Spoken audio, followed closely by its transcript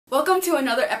Welcome to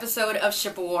another episode of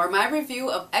Ship of War, my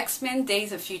review of X-Men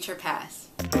Days of Future Past.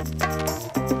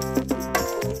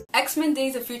 X-Men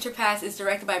Days of Future Past is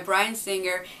directed by Bryan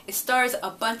Singer. It stars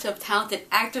a bunch of talented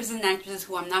actors and actresses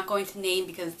who I'm not going to name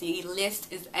because the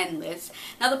list is endless.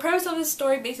 Now the premise of this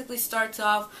story basically starts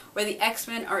off where the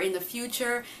X-Men are in the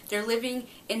future. They're living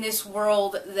in this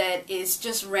world that is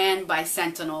just ran by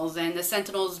Sentinels, and the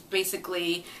Sentinels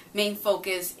basically main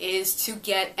focus is to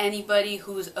get anybody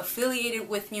who's affiliated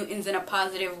with mutants in a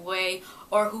positive way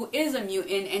or who is a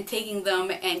mutant and taking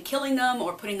them and killing them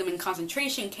or putting them in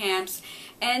concentration camps.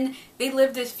 And they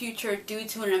live this future due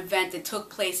to an event that took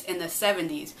place in the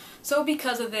 70s. So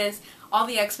because of this, all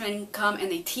the X-Men come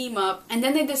and they team up, and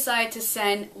then they decide to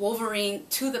send Wolverine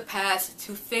to the past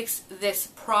to fix this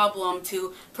problem,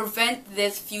 to prevent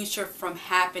this future from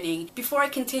happening. Before I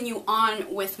continue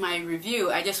on with my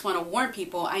review, I just want to warn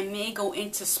people, I may go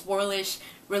into spoilish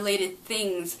related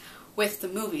things with the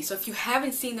movie. So if you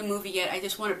haven't seen the movie yet, I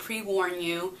just want to pre-warn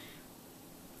you.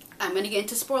 I'm going to get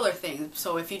into spoiler things,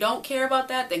 so if you don't care about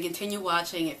that, then continue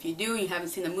watching. If you do and you haven't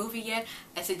seen the movie yet,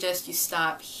 I suggest you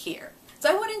stop here.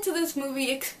 So I went into this movie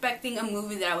expecting a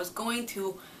movie that I was going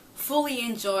to fully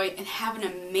enjoy and have an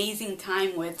amazing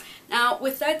time with. Now,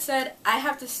 with that said, I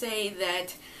have to say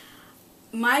that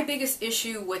my biggest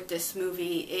issue with this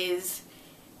movie is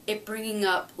it bringing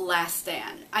up Last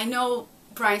Stand. I know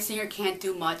Bryan Singer can't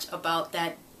do much about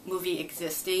that movie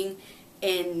existing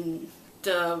in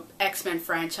the X-Men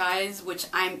franchise, which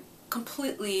I'm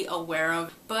completely aware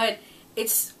of, but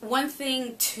it's one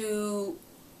thing to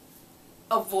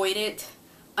avoid it,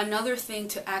 another thing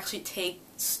to actually take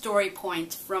story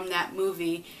points from that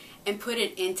movie and put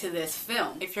it into this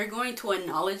film. If you're going to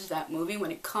acknowledge that movie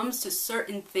when it comes to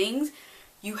certain things,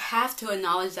 you have to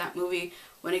acknowledge that movie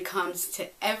when it comes to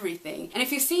everything. And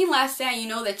if you've seen Last Stand, you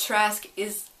know that Trask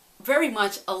is very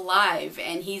much alive,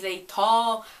 and he's a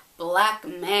tall black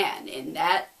man in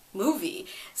that movie.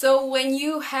 So when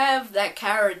you have that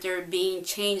character being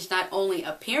changed not only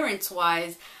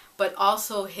appearance-wise, but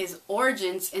also his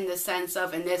origins, in the sense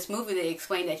of, in this movie they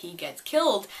explain that he gets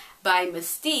killed by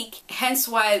Mystique, hence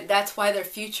why that's why their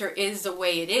future is the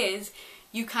way it is,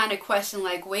 you kind of question,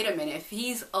 like, wait a minute, if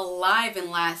he's alive in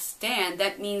Last Stand,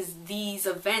 that means these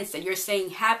events that you're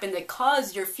saying happened that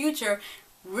caused your future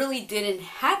really didn't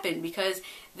happen, because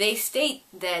they state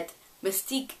that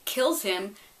Mystique kills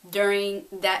him during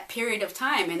that period of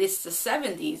time, and it's the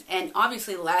 70s, and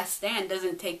obviously Last Stand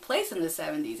doesn't take place in the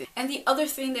 70s. And the other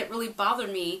thing that really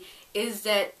bothered me is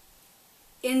that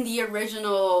in the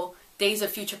original Days of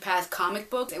Future Past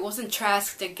comic books, it wasn't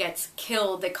Trask that gets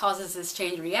killed that causes this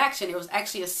chain reaction, it was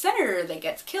actually a senator that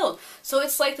gets killed. So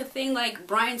it's like the thing, like,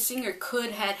 Bryan Singer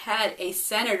could have had a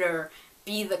senator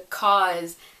be the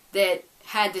cause that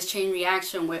had this chain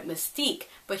reaction with Mystique,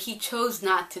 but he chose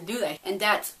not to do that. And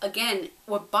that's, again,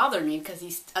 what bothered me, because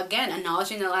he's, again,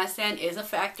 acknowledging that Last Stand is a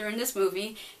factor in this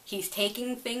movie. He's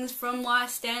taking things from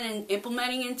Last Stand and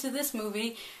implementing into this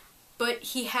movie, but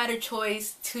he had a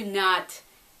choice to not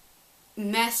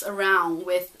mess around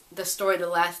with the story the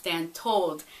Last Stand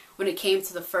told when it came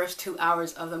to the first 2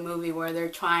 hours of the movie, where they're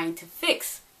trying to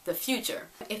fix the future.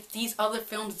 If these other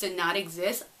films did not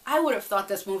exist, I would have thought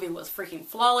this movie was freaking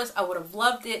flawless. I would have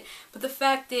loved it. But the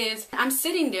fact is, I'm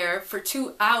sitting there for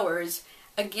 2 hours,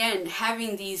 again,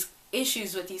 having these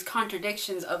issues with these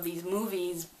contradictions of these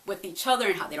movies with each other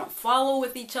and how they don't follow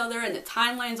with each other, and the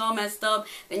timeline's all messed up.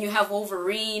 Then you have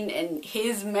Wolverine and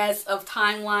his mess of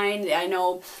timeline. I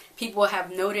know people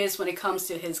have noticed when it comes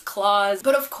to his claws.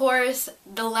 But of course,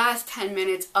 the last 10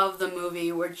 minutes of the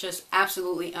movie were just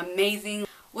absolutely amazing.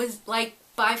 Was like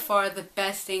by far the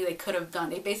best thing they could have done.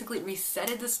 They basically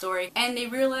resetted the story, and they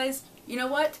realized, you know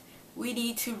what? We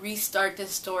need to restart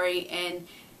this story and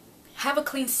have a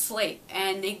clean slate.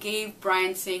 And they gave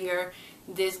Bryan Singer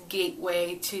this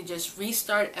gateway to just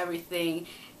restart everything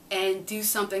and do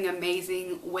something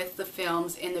amazing with the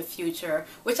films in the future,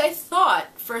 which I thought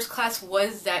First Class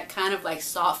was that kind of like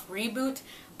soft reboot,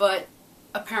 but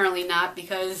apparently not,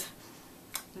 because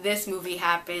this movie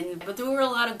happened. But there were a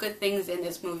lot of good things in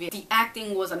this movie. The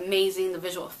acting was amazing, the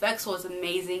visual effects was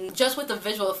amazing. Just with the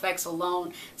visual effects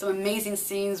alone, some amazing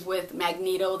scenes with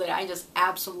Magneto that I just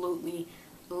absolutely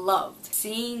loved.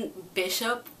 Seeing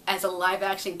Bishop as a live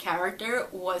action character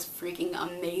was freaking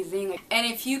amazing. And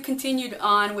if you continued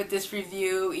on with this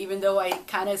review, even though I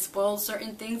kind of spoiled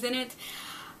certain things in it,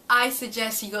 I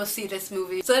suggest you go see this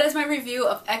movie. So that is my review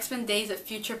of X-Men Days of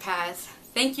Future Past.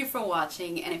 Thank you for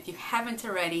watching, and if you haven't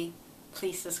already,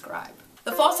 please subscribe.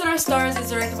 The Fault in Our Stars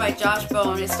is directed by Josh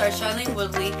Bowen. It stars Shailene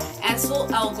Woodley, Ansel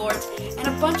Elgort, and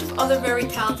a bunch of other very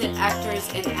talented actors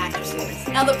and actresses.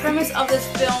 Now, the premise of this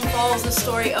film follows the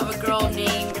story of a girl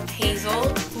named Hazel,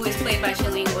 who is played by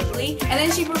Shailene Woodley, and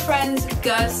then she befriends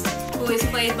Gus, who is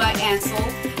played by Ansel,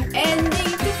 and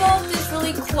they develop this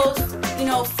really close,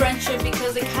 friendship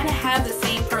because they kind of have the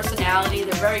same personality.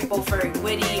 They're both very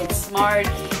witty and smart,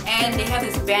 and they have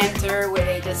this banter where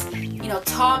they just,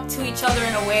 talk to each other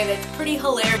in a way that's pretty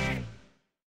hilarious.